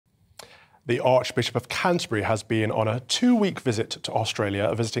The Archbishop of Canterbury has been on a 2-week visit to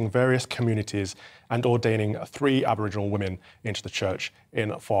Australia, visiting various communities and ordaining 3 Aboriginal women into the church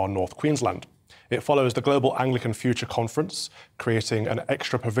in far north Queensland. It follows the Global Anglican Future Conference, creating an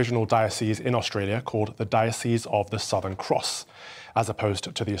extra provisional diocese in Australia called the Diocese of the Southern Cross, as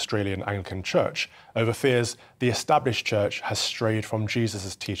opposed to the Australian Anglican Church, over fears the established church has strayed from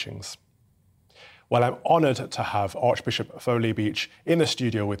Jesus' teachings. Well, I'm honoured to have Archbishop Foley Beach in the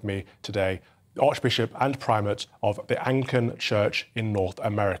studio with me today, Archbishop and Primate of the Anglican Church in North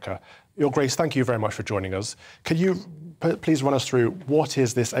America. Your Grace, thank you very much for joining us. Could you please run us through what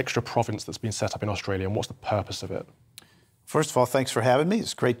is this extra province that's been set up in Australia and what's the purpose of it? First of all, thanks for having me.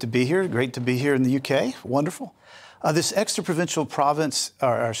 It's great to be here. Great to be here in the UK. Wonderful. This extra provincial province,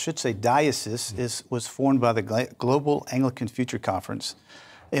 or I should say diocese, was formed by the Global Anglican Future Conference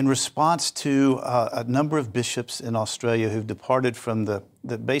in response to a number of bishops in Australia who've departed from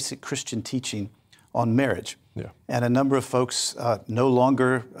the basic Christian teaching on marriage. Yeah. And a number of folks no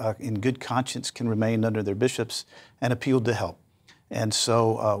longer in good conscience can remain under their bishops and appealed to help. And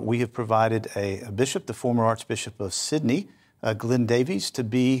so we have provided a bishop, the former Archbishop of Sydney, Glenn Davies, to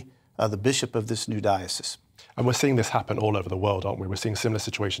be the bishop of this new diocese. And we're seeing this happen all over the world, aren't we? We're seeing similar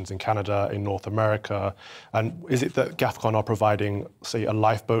situations in Canada, in North America. And is it that GAFCON are providing, say, a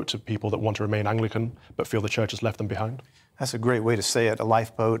lifeboat to people that want to remain Anglican but feel the church has left them behind? That's a great way to say it, a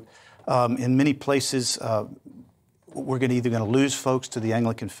lifeboat. In many places, we're either going to lose folks to the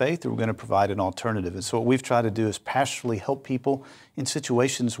Anglican faith or we're going to provide an alternative. And so what we've tried to do is pastorally help people in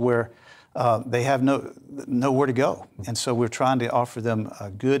situations where they have nowhere to go. And so we're trying to offer them a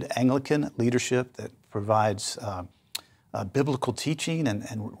good Anglican leadership that provides biblical teaching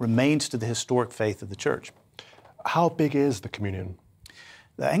and remains to the historic faith of the church. How big is the communion?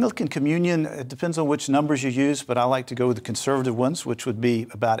 The Anglican Communion, it depends on which numbers you use, but I like to go with the conservative ones, which would be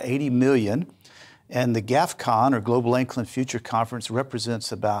about 80 million. And the GAFCON, or Global Anglican Future Conference,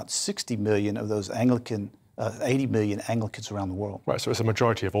 represents about 60 million of those 80 million Anglicans around the world. Right, so it's a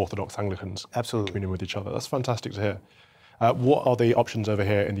majority of Orthodox Anglicans Absolutely. communing with each other. That's fantastic to hear. What are the options over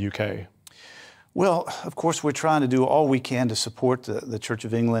here in the UK? Well, of course, we're trying to do all we can to support the Church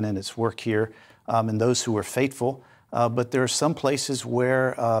of England and its work here and those who are faithful. But there are some places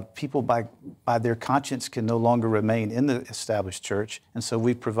where people by their conscience can no longer remain in the established church. And so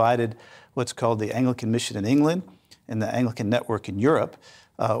we've provided what's called the Anglican Mission in England and the Anglican Network in Europe,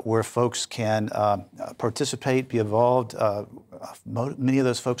 where folks can participate, be involved. Many of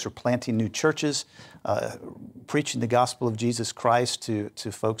those folks are planting new churches, preaching the gospel of Jesus Christ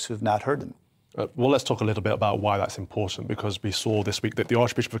to folks who have not heard them. Well, let's talk a little bit about why that's important, because we saw this week that the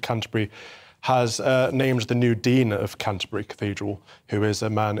Archbishop of Canterbury has named the new Dean of Canterbury Cathedral, who is a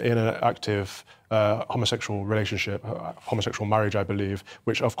man in an active homosexual relationship, homosexual marriage, I believe,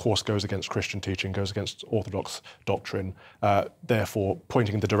 which of course goes against Christian teaching, goes against Orthodox doctrine, therefore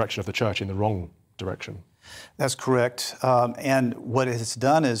pointing the direction of the church in the wrong direction. That's correct. And what it has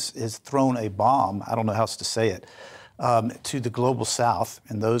done is thrown a bomb, I don't know how else to say it, to the global south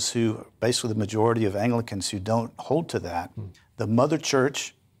and those who, basically the majority of Anglicans who don't hold to that. The mother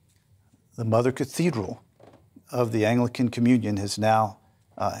church, the mother cathedral of the Anglican Communion has now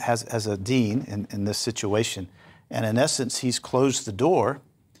has a dean in this situation. And in essence, he's closed the door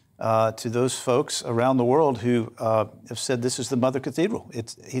to those folks around the world who have said this is the mother cathedral.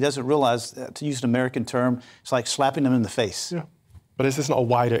 He doesn't realize, to use an American term, it's like slapping them in the face. Yeah. But is this not a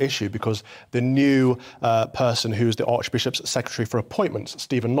wider issue? Because the new person who's the Archbishop's Secretary for Appointments,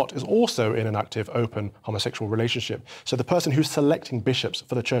 Stephen Knott, is also in an active, open homosexual relationship. So the person who's selecting bishops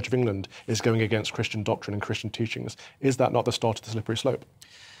for the Church of England is going against Christian doctrine and Christian teachings. Is that not the start of the slippery slope?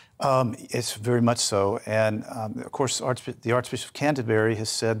 It's very much so. And of course, the Archbishop of Canterbury has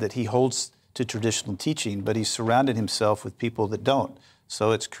said that he holds to traditional teaching, but he's surrounded himself with people that don't.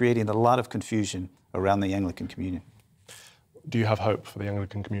 So it's creating a lot of confusion around the Anglican Communion. Do you have hope for the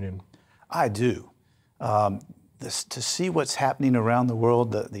Anglican Communion? I do. To see what's happening around the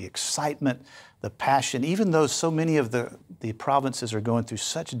world, the excitement, the passion, even though so many of the provinces are going through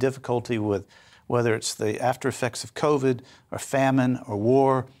such difficulty with whether it's the after effects of COVID or famine or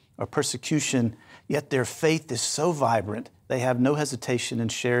war or persecution, yet their faith is so vibrant, they have no hesitation in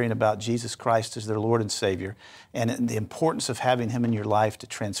sharing about Jesus Christ as their Lord and Savior and the importance of having Him in your life to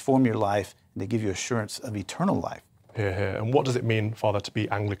transform your life and to give you assurance of eternal life. Hear, hear. And what does it mean, Father, to be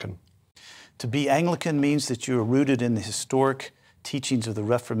Anglican? To be Anglican means that you are rooted in the historic teachings of the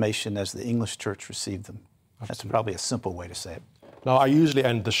Reformation as the English Church received them. Absolutely. That's probably a simple way to say it. Now, I usually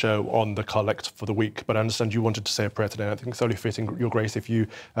end the show on the collect for the week, but I understand you wanted to say a prayer today. I think it's only fitting, Your Grace, if you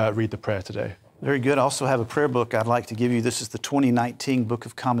read the prayer today. Very good. I also have a prayer book I'd like to give you. This is the 2019 Book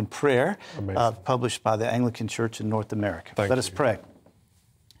of Common Prayer, published by the Anglican Church in North America. Let us pray.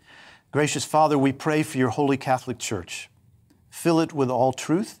 Gracious Father, we pray for your Holy Catholic Church. Fill it with all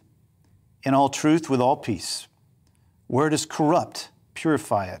truth, in all truth with all peace. Where it is corrupt,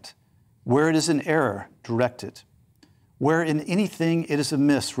 purify it. Where it is in error, direct it. Where in anything it is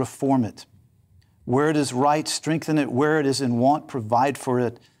amiss, reform it. Where it is right, strengthen it. Where it is in want, provide for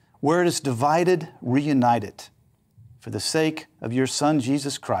it. Where it is divided, reunite it. For the sake of your Son,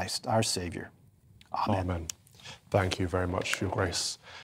 Jesus Christ, our Savior. Amen. Amen. Thank you very much, Your Grace.